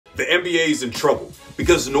the NBA is in trouble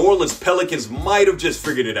because New Orleans Pelicans might have just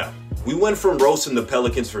figured it out. We went from roasting the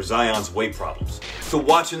Pelicans for Zion's weight problems to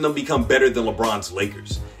watching them become better than LeBron's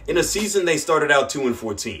Lakers. In a season they started out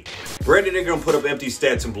 2-14. Brandon Ingram put up empty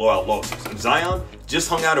stats and blowout losses, and Zion just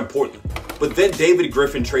hung out in Portland. But then David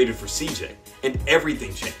Griffin traded for CJ, and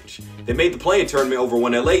everything changed. They made the play-in tournament over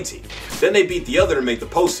one LA team. Then they beat the other to make the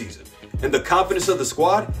postseason. And the confidence of the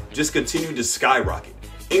squad just continued to skyrocket.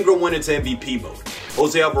 Ingram went into MVP mode.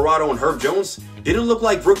 Jose Alvarado and Herb Jones didn't look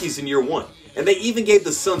like rookies in year one. And they even gave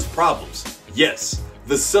the Suns problems. Yes,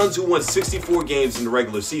 the Suns, who won 64 games in the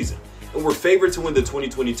regular season and were favored to win the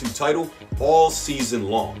 2022 title all season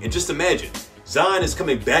long. And just imagine, Zion is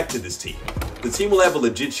coming back to this team. The team will have a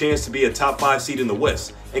legit chance to be a top 5 seed in the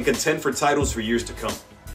West and contend for titles for years to come.